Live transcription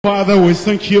Father, we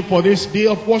thank you for this day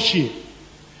of worship.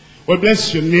 We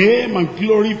bless your name and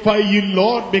glorify you,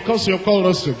 Lord, because you have called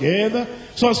us together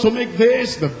so as to make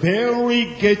this the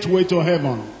very gateway to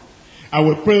heaven. I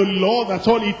will pray, Lord, that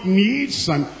all it needs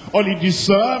and all it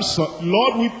deserves,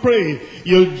 Lord, we pray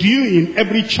you'll do in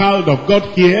every child of God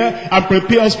here and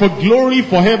prepare us for glory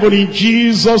for heaven in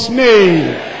Jesus'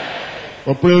 name.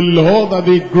 We pray, Lord, that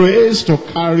the grace to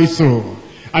carry through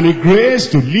and the grace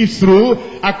to live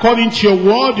through according to your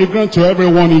word you grant to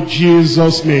everyone in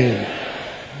Jesus' name.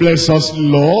 Bless us,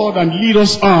 Lord, and lead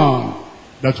us on,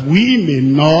 that we may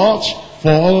not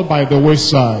fall by the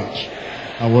wayside.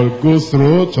 And we'll go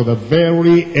through to the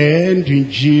very end in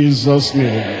Jesus'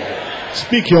 name.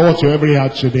 Speak your word to every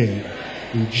heart today.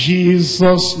 In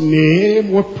Jesus' name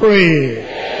we pray.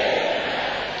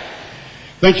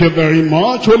 Thank you very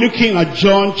much. We're looking at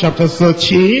John chapter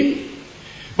 13.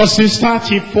 Verses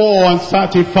 34 and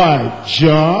 35.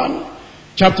 John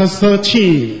chapter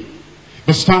 13,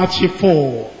 verse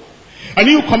 34. A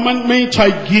new commandment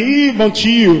I give unto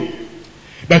you,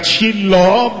 that ye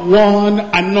love one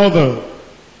another.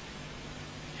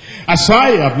 As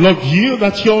I have loved you,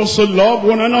 that ye also love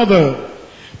one another.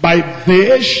 By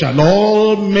this shall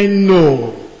all men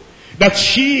know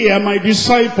that ye are my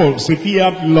disciples, if ye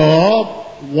have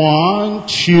love one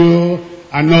to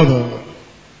another.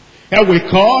 Here we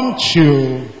come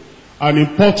to an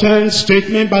important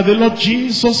statement by the Lord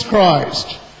Jesus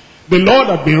Christ. The Lord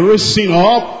had been raising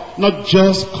up not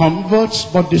just converts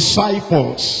but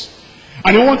disciples.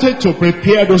 And he wanted to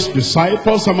prepare those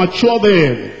disciples and mature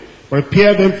them,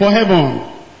 prepare them for heaven.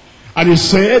 And he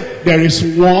said there is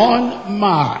one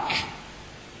mark,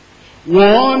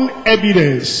 one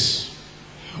evidence,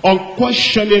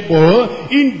 unquestionable,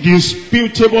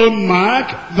 indisputable mark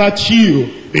that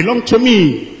you belong to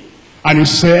me. And he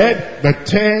said, the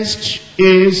test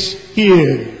is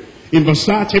here. In verse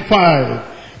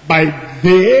 35, by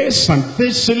this and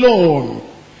this alone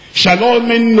shall all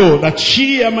men know that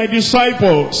ye are my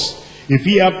disciples, if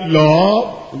ye have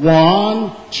love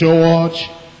one toward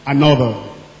another.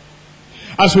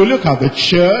 As we look at the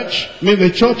church, the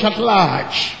church at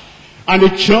large, and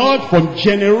the church from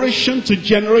generation to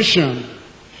generation,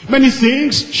 many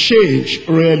things change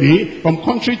really from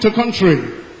country to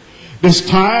country. The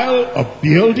style of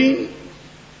building,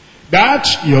 that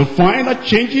you'll find that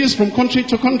changes from country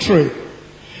to country.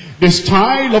 The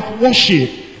style of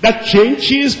worship, that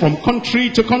changes from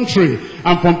country to country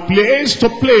and from place to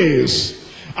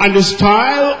place. And the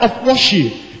style of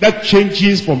worship, that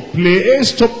changes from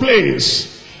place to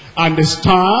place. And the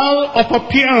style of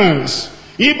appearance,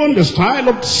 even the style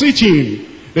of sitting.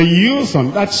 The youth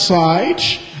on that side,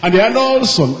 and the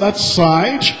adults on that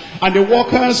side, and the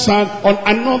workers are on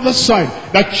another side.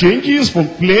 That changes from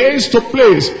place to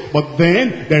place. But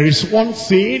then there is one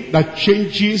thing that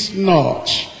changes not.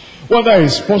 Whether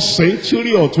it's 1st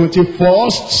century or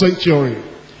 21st century.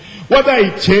 Whether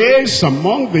it is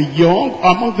among the young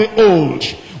or among the old.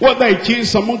 Whether it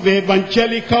is among the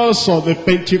evangelicals or the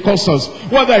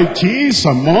Pentecostals. Whether it is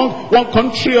among one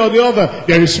country or the other.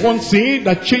 There is one thing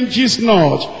that changes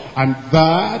not. And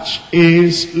that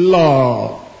is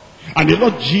love. And the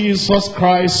Lord Jesus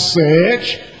Christ said,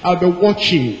 I'll be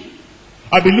watching,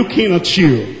 I'll be looking at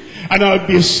you, and I'll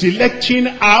be selecting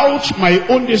out my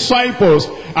own disciples.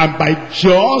 And by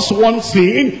just one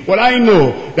thing, well, I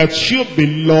know that you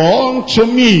belong to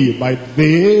me by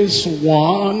this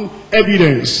one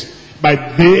evidence, by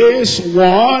this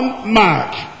one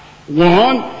mark,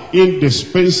 one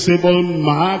indispensable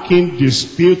mark,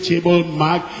 indisputable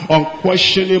mark,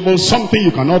 unquestionable, something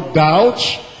you cannot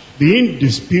doubt. The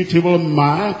indisputable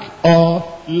mark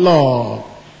of love.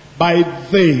 By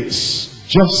this,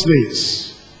 just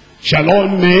this, shall all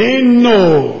men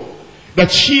know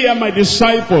that ye are my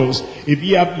disciples, if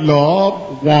ye have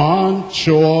love one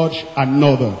toward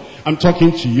another. I'm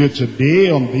talking to you today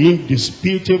on the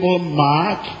indisputable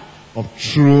mark of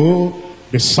true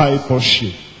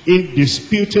discipleship.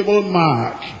 Indisputable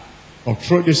mark of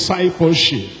true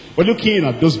discipleship. We're looking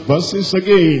at those verses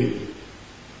again.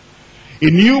 A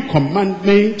new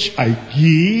commandment I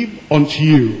give unto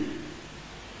you.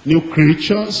 New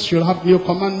creatures shall have new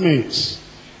commandments.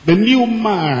 The new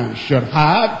man shall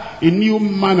have a new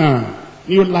manner,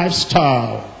 new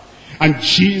lifestyle. And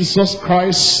Jesus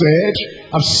Christ said,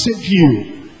 I've saved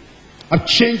you. I've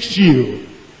changed you.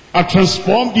 I've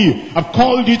transformed you. I've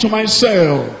called you to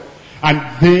myself. And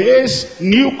this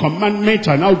new commandment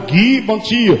I now give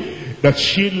unto you,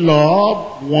 that ye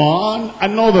love one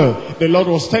another. The Lord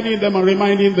was telling them and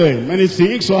reminding them, many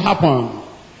things will happen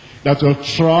that will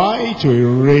try to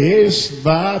erase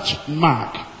that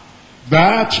mark,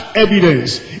 that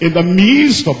evidence in the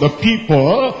midst of the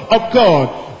people of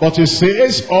God. But he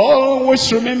says,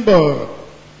 always remember,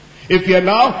 if you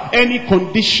allow any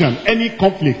condition, any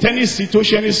conflict, any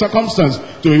situation, any circumstance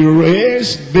to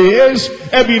erase this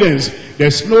evidence,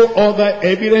 there's no other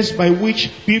evidence by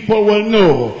which people will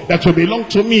know that you belong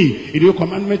to me. In your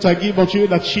commandment I give unto you,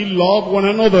 that ye love one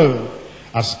another.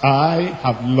 As I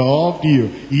have loved you.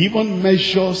 He even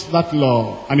measures that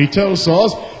love. And he tells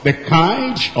us the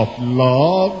kind of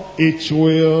love it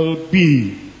will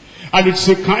be. And it's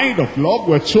a kind of love,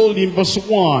 we're told in verse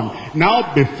 1.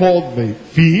 Now before the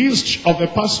feast of the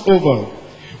Passover,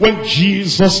 when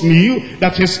Jesus knew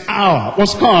that his hour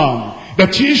was come,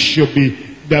 that he should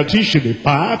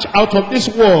depart out of this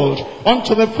world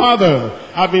unto the Father,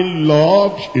 having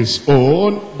loved his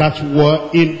own that were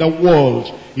in the world.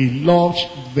 He loved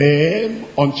them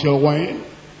until when?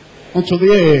 Until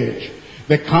the edge.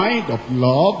 The kind of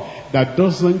love that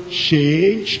doesn't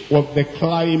change with the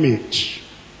climate.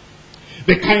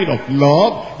 The kind of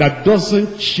love that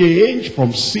doesn't change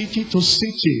from city to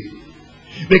city.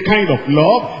 The kind of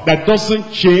love that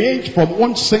doesn't change from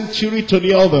one century to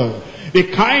the other. The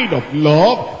kind of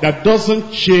love that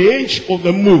doesn't change with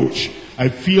the mood. I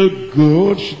feel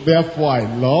good, therefore I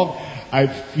love. I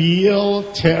feel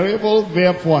terrible,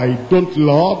 therefore I don't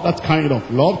love. That kind of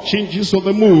love changes with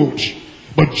the mood.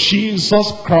 But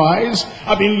Jesus Christ,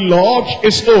 having loved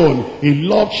his own, he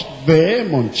loved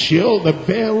them until the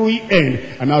very end.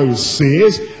 And now he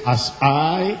says, as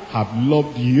I have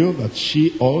loved you, that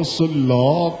she also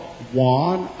love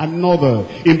one another.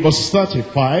 In verse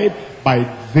 35, by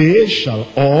this shall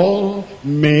all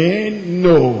men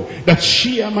know that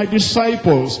ye are my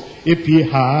disciples, if ye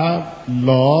have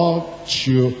love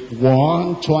to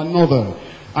one to another.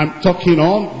 I'm talking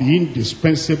on the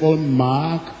indispensable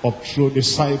mark of true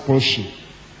discipleship.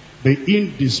 The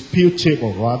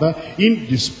indisputable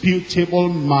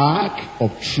mark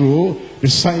of true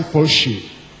discipleship.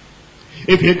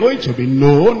 If you're going to be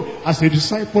known as a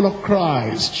disciple of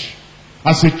Christ,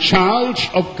 as a child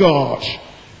of God,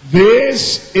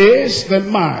 this is the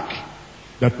mark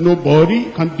that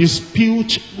nobody can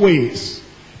dispute with,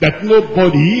 that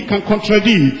nobody can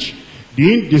contradict.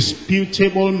 The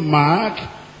indisputable mark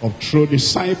of true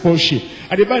discipleship.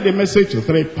 I divide the message to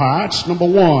 3 parts. Number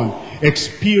 1,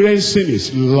 experiencing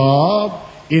his love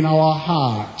in our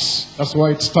hearts. That's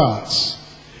why it starts.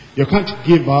 You can't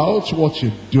give out what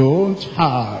you don't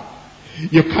have.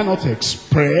 You cannot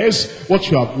express what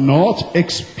you have not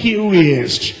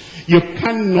experienced. You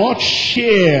cannot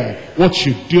share what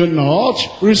you do not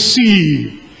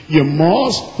receive. You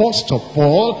must first of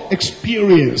all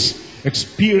experiencing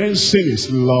his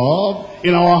love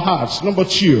in our hearts. Number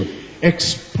 2,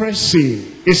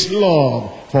 expressing his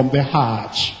love from the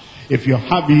heart. If you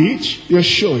have it, you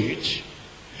show it.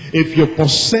 If you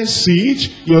possess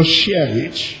it, you share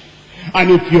it.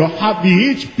 And if you have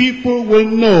it, people will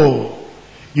know.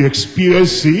 You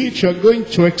experience it, you're going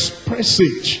to express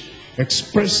it.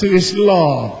 Expressing his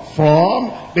love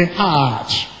from the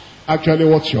heart. Actually,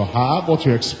 what you have, what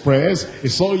you express,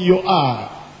 is all you are.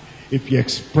 If you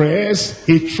express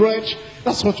hatred,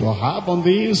 that's what you have on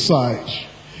the inside.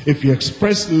 If you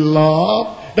express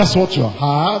love, that's what you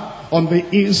have on the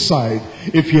inside.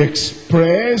 If you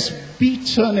express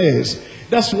bitterness,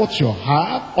 that's what you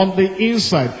have on the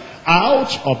inside.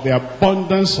 Out of the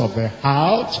abundance of the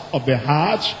heart,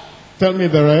 tell me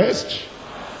the rest.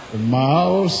 The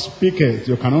mouth speaketh.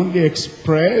 You can only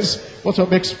express what you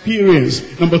have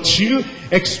experienced. Number 2,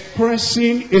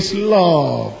 expressing his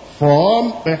love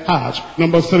from the heart.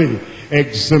 Number 3,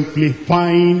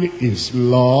 exemplifying his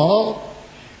love.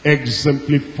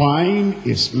 Exemplifying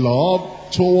his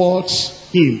love towards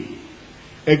him.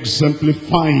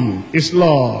 Exemplifying his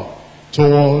love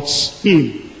towards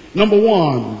him. Number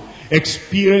 1,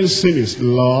 experiencing his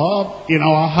love in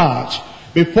our heart.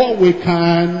 Before we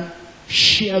can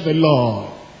share the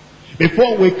love,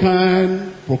 before we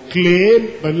can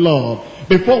proclaim the love,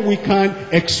 before we can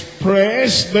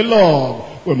express the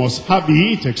love, we must have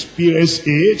it, experience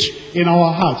it in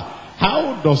our heart.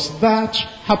 How does that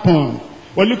happen?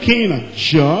 We're looking at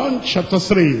John chapter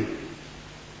 3.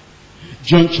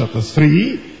 John chapter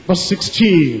 3, verse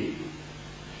 16.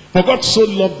 For God so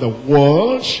loved the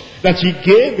world that he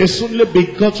gave his only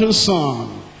begotten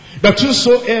Son, that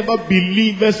whosoever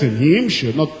believeth in him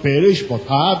should not perish but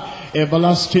have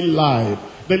everlasting life.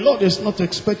 The Lord is not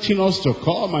expecting us to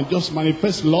come and just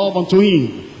manifest love unto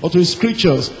him or to his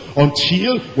creatures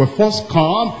until we first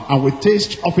come and we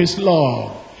taste of his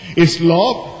love. His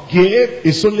love gave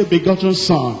his only begotten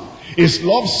Son. His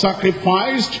love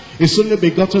sacrificed his only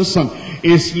begotten Son.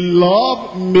 His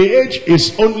love made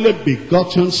his only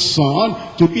begotten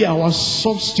Son to be our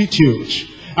substitute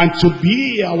and to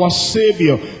be our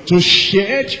Savior, to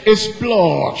shed his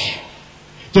blood,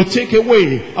 to take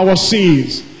away our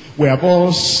sins. We have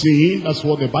all sinned, that's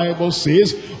what the Bible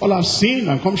says. All have sinned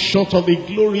and come short of the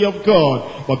glory of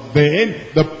God. But then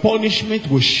the punishment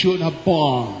we should have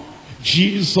borne,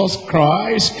 Jesus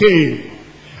Christ came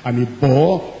and he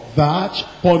bore that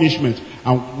punishment.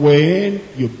 And when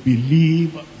you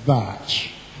believe that,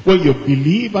 when you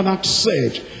believe and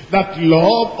accept that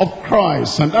love of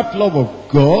Christ and that love of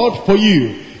God for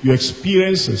you, you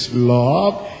experience his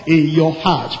love in your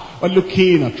heart. We're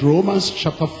looking at Romans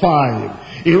chapter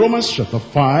 5. In Romans chapter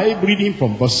 5, reading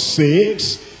from verse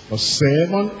 6, verse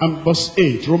 7, and verse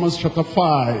 8. Romans chapter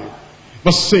 5,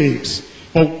 verse 6.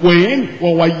 For when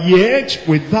we were yet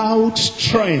without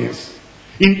strength,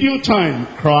 in due time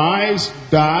Christ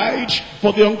died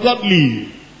for the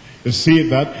ungodly. You see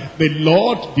that the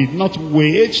Lord did not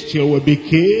wait till we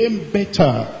became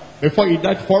better before he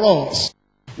died for us.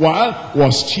 While we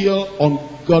were still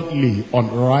ungodly,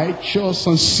 unrighteous,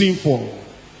 and sinful,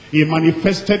 he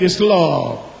manifested his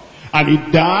love. And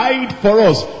he died for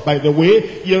us. By the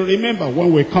way, you remember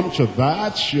when we come to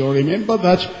that, you remember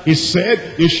that he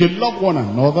said, you should love one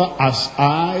another as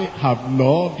I have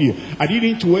loved you. I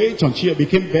didn't wait until you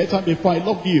became better before I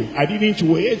loved you. I didn't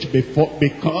wait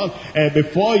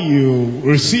before you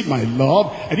received my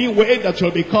love. I didn't wait that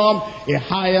you'll become a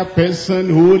higher person,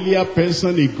 holier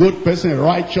person, a good person, a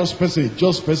righteous person, a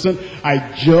just person.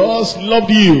 I just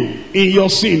loved you in your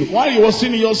sin, while you were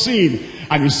still in your sin.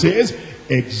 And he says,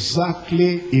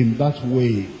 exactly in that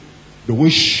way do we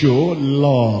show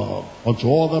love unto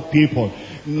other people,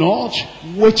 not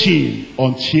waiting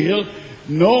until,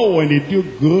 no, when they do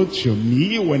good to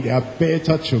me, when they are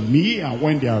better to me, and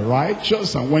when they are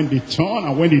righteous, and when they turn,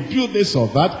 and when they do this or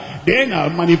that, then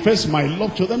I'll manifest my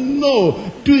love to them.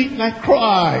 No, do it like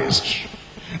Christ.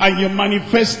 And you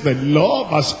manifest the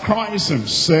love as Christ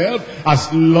himself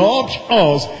has loved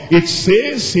us. It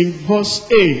says in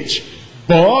verse 8,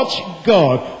 but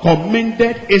God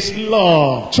commended his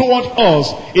love toward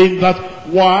us in that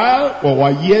while we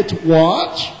were yet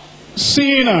what?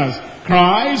 Sinners,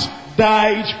 Christ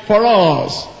died for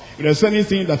us. If there's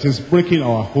anything that is breaking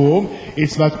our home,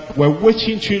 it's that we're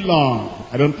waiting too long.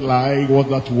 I don't like what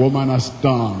that woman has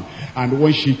done. And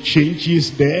when she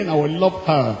changes, then I will love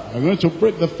her. I'm going to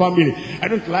break the family. I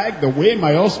don't like the way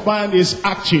my husband is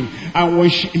acting. And when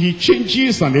he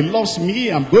changes and he loves me,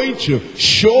 I'm going to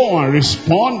show and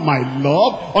respond my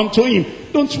love unto him.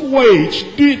 Don't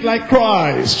wait. Do it like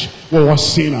Christ. We were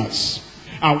sinners.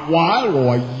 And while we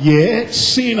were yet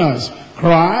sinners,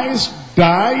 Christ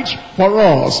died for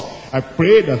us. I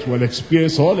pray that we'll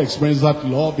experience that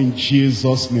love in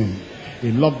Jesus' name.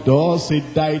 He loved us, he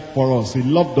died for us. He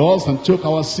loved us and took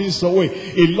our sins away.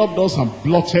 He loved us and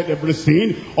blotted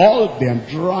everything. All the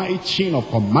handwriting of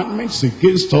commandments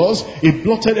against us, he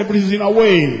blotted everything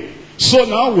away. So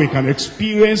now we can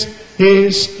experience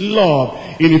his love.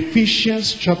 In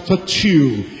Ephesians chapter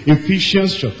 2,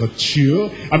 Ephesians chapter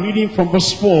 2, I'm reading from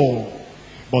verse 4.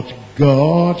 But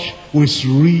God who is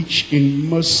rich in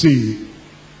mercy.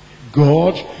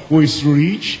 God who is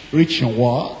rich in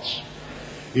what?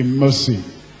 In mercy.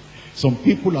 Some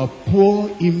people are poor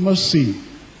in mercy.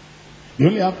 They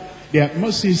only have, their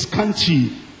mercy is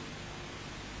scanty.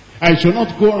 And it should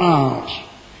not go around.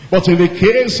 But in the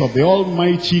case of the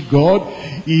Almighty God,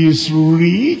 he is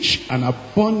rich and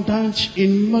abundant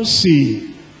in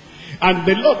mercy. And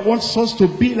the Lord wants us to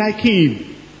be like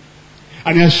him.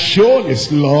 And he has shown his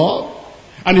love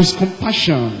and his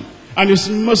compassion and his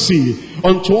mercy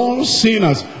unto all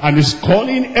sinners, and is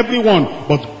calling everyone.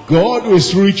 But God who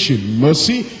is rich in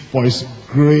mercy, for his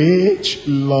great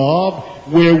love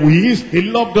wherewith he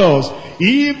loved us,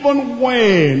 even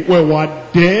when we were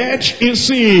dead in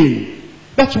sin.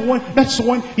 That's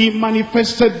when he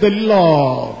manifested the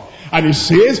love. And he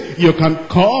says you can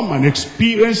come and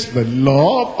experience the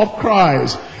love of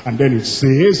Christ. And then it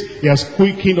says he has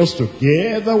quickened us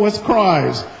together with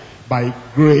Christ. By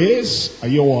grace are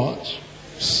you what?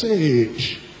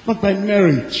 Saved. Not by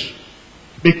merit.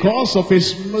 Because of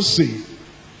his mercy.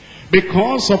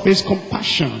 Because of his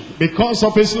compassion. Because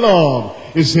of his love.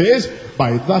 It says,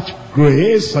 by that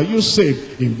grace are you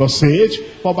saved. In verse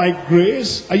 8, for by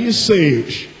grace are you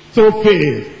saved through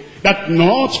faith, that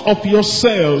not of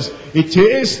yourselves, it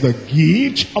is the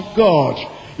gift of God.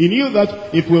 He knew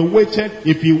that if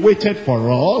he waited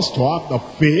for us to have the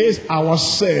faith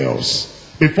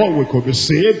ourselves before we could be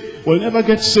saved, we'll never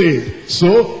get saved.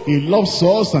 So he loves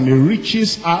us and he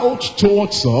reaches out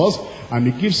towards us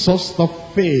and he gives us the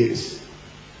faith.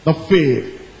 The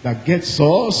faith. that gets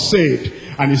us saved.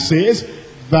 And he says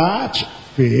that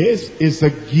faith is a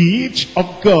gift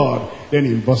of God. Then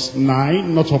in verse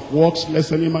 9, not of works,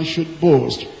 lest any man should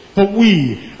boast. For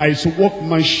we are his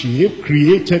workmanship,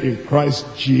 created in Christ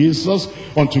Jesus,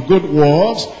 unto good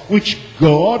works, which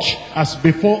God has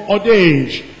before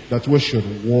ordained, that we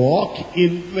should walk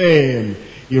in them.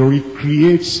 He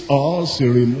recreates us, he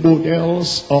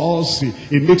remodels us,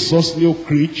 he makes us new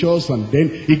creatures, and then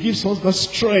he gives us the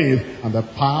strength and the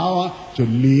power to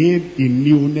live in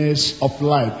newness of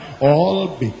life.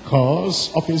 All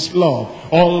because of his love,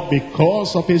 all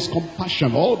because of his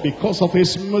compassion, all because of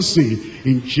his mercy.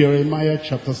 In Jeremiah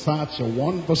chapter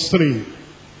 31 verse 3.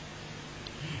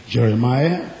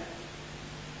 Jeremiah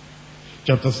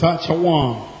chapter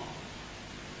 31,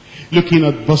 looking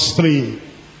at verse 3.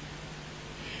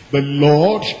 The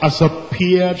Lord has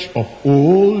appeared of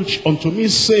old unto me,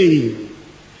 saying,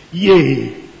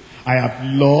 Yea, I have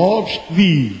loved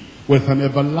thee with an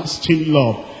everlasting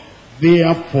love.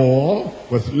 Therefore,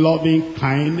 with loving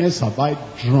kindness have I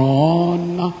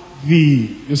drawn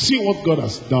thee. You see what God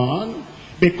has done?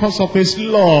 Because of his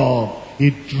love, he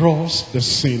draws the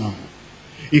sinner.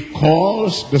 He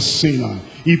calls the sinner.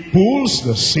 He pulls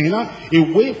the sinner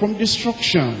away from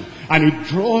destruction. And he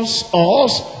draws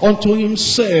us unto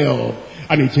himself.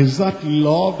 And it is that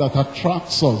love that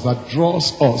attracts us, that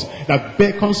draws us, that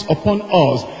beckons upon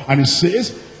us. And he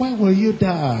says, why will you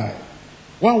die?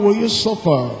 Why will you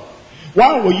suffer?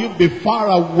 Why will you be far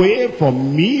away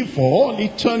from me for all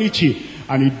eternity?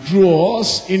 And he drew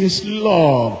us in his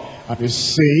love. And he's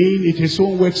saying, it is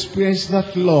when we experience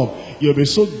that love, you'll be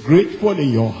so grateful in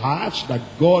your heart that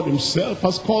God himself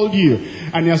has called you.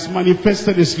 And he has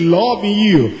manifested his love in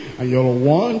you. And you'll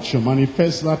want to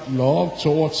manifest that love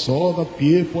towards other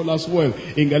people as well.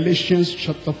 In Galatians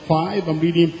chapter 5, I'm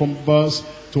reading from verse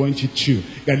 22.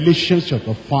 Galatians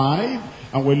chapter 5,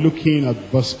 and we're looking at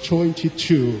verse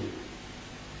 22.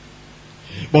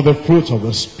 But the fruit of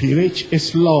the Spirit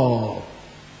is love.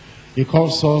 He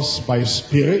calls us by his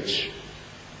Spirit,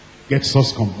 gets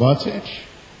us converted,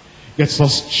 gets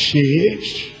us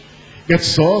changed,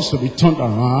 gets us to be turned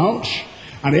around,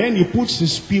 and then he puts the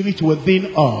Spirit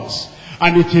within us.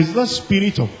 And it is the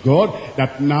Spirit of God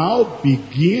that now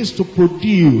begins to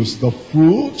produce the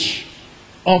fruit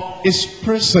of his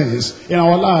presence in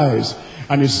our lives.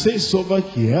 And it says over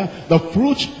here, the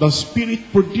fruit the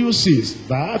Spirit produces,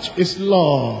 that is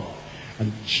love,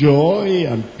 and joy,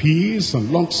 and peace,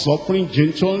 and long-suffering,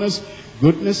 gentleness,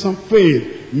 goodness, and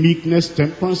faith, meekness,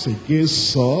 temperance.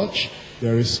 Against such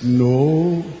there is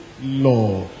no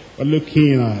law. We're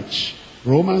looking at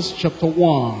Romans chapter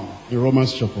 1, in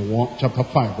Romans chapter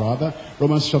 5 rather,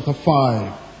 Romans chapter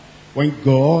 5. When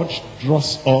God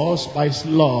draws us by his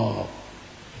love,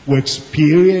 we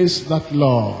experience that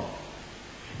love.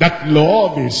 That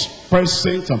love is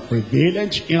present and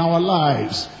prevalent in our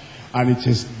lives. And it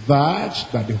is that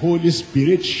the Holy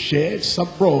Spirit sheds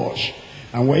abroad.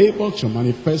 And we're able to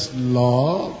manifest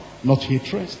love, not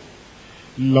hatred.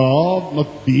 Love,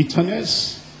 not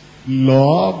bitterness.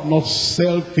 Love, not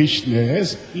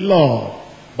selfishness. Love,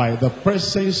 by the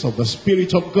presence of the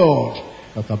Spirit of God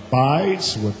that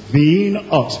abides within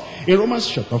us. In Romans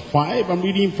chapter 5, I'm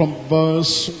reading from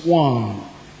verse 1.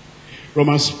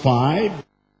 Romans 5,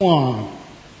 1.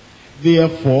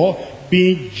 Therefore,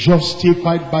 being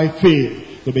justified by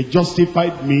faith. To be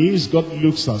justified means God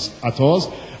looks at us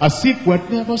as if we had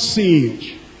never sinned.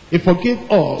 He forgave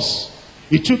us.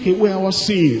 He took away our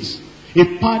sins.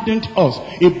 He pardoned us.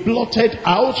 He blotted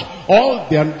out all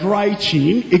the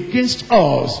handwriting against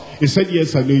us. He said,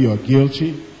 yes, I know you are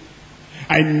guilty.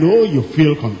 I know you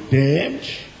feel condemned.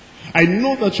 I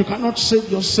know that you cannot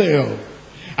save yourself.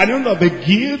 I know that the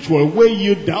guilt will weigh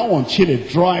you down until it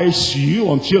drives you,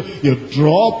 until you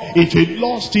drop into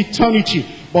lost eternity.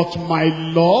 But my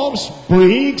love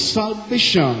brings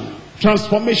salvation,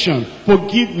 transformation,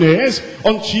 forgiveness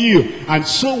unto you. And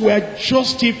so we are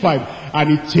justified.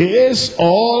 And it is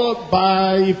all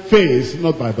by faith,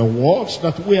 not by the works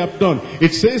that we have done.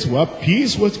 It says we have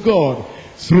peace with God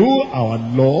through our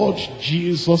Lord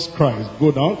Jesus Christ.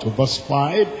 Go down to verse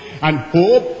 5. And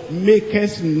hope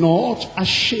maketh not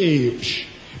ashamed,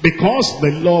 because the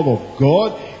love of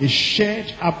God is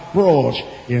shed abroad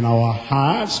in our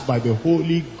hearts by the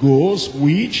Holy Ghost,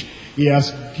 which he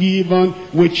has given,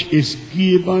 which is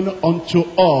given unto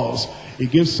us. He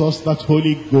gives us that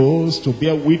Holy Ghost to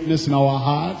bear witness in our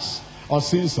hearts. Our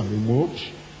sins are removed.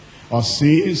 Our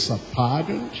sins are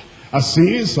pardoned. Our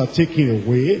sins are taken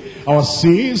away. Our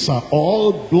sins are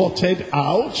all blotted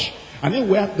out. And then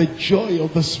we have the joy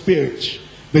of the Spirit.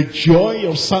 the joy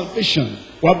of salvation.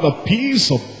 We have the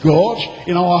peace of God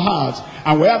in our hearts.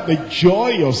 And we have the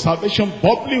joy of salvation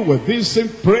bubbling within, saying,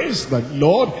 praise the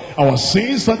Lord, our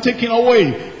sins are taken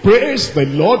away. Praise the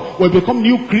Lord, we become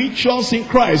new creatures in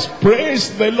Christ.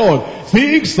 Praise the Lord,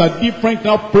 things are different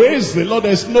now. Praise the Lord,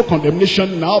 there's no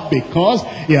condemnation now because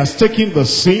he has taken the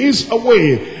sins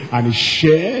away. And he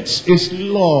sheds his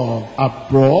love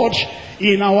abroad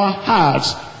in our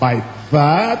hearts by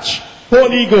that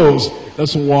Holy Ghost.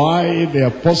 That's why the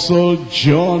Apostle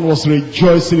John was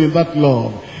rejoicing in that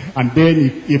love. And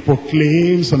then he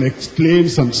proclaims and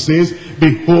exclaims and says,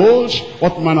 behold,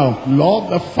 what manner of love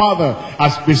the Father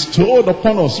has bestowed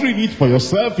upon us. Read it for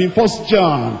yourself in 1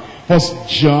 John. 1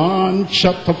 John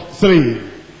chapter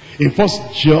 3. In 1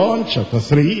 John chapter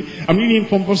 3, I'm reading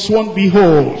from verse 1.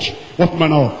 Behold, what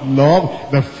manner of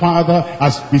love the Father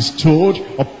has bestowed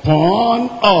upon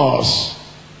us.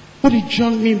 What did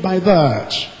John mean by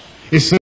that? He said,